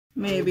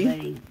Maybe.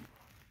 Everybody,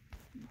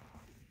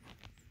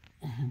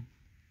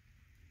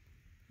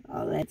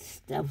 all that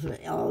stuff,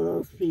 all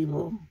those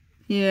people.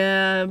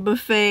 Yeah,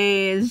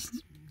 buffet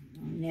is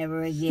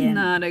Never again.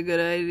 not a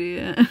good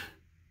idea.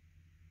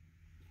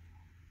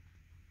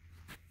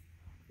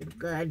 If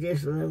God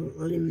just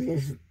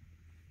live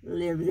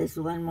this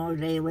one more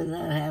day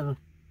without having.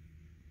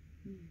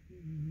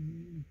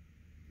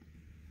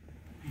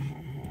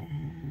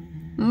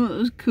 Oh,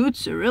 those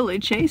coots are really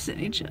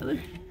chasing each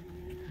other.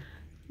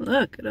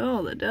 Look at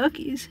all the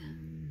duckies.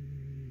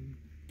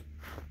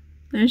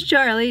 There's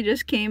Charlie,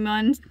 just came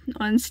on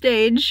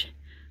stage.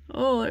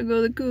 Oh, there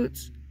go the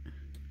coots.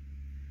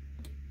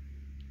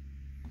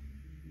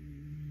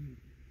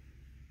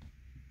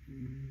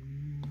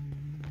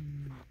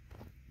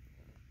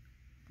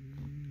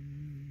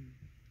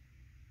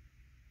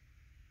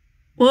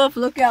 Wolf,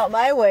 look out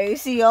my way. You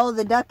see all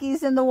the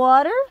duckies in the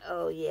water?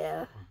 Oh,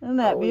 yeah. Isn't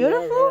that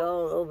beautiful? Yeah, they're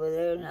all over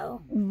there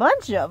now.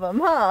 Bunch of them,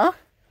 huh?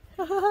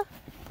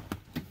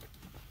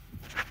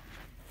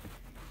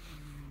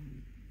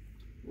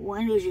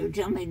 When does your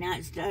tummy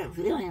not start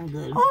feeling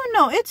good? Oh,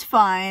 no, it's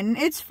fine.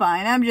 It's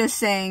fine. I'm just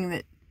saying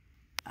that,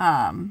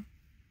 I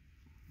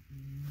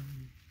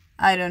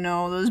don't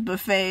know, those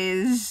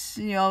buffets,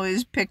 you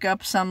always pick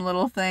up some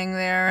little thing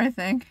there, I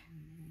think.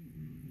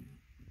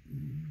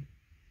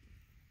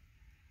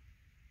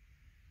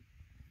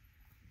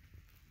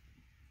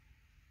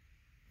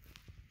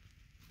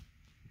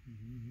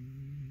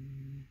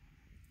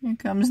 Here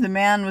comes the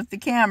man with the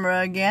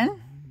camera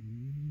again.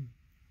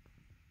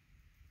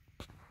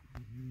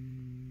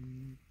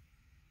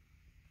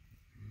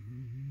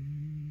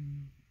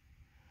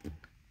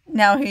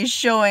 Now he's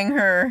showing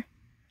her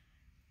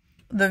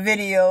the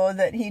video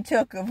that he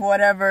took of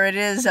whatever it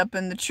is up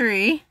in the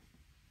tree.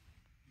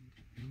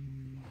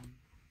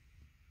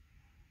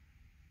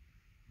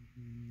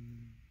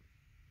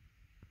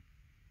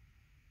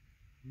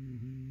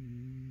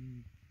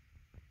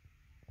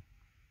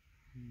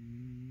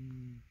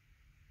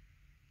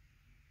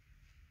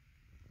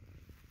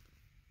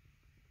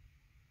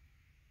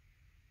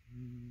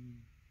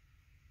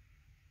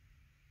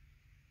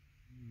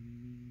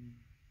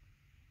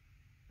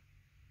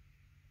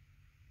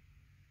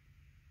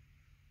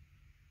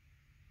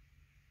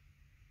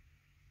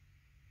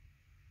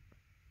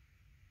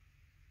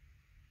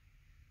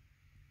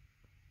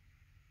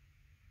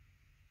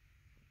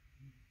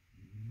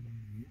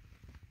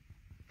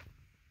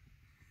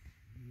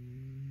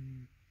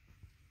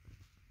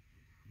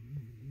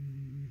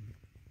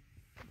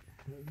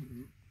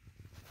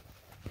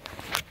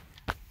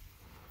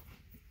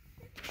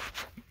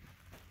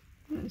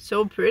 It's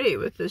so pretty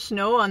with the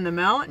snow on the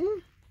mountain.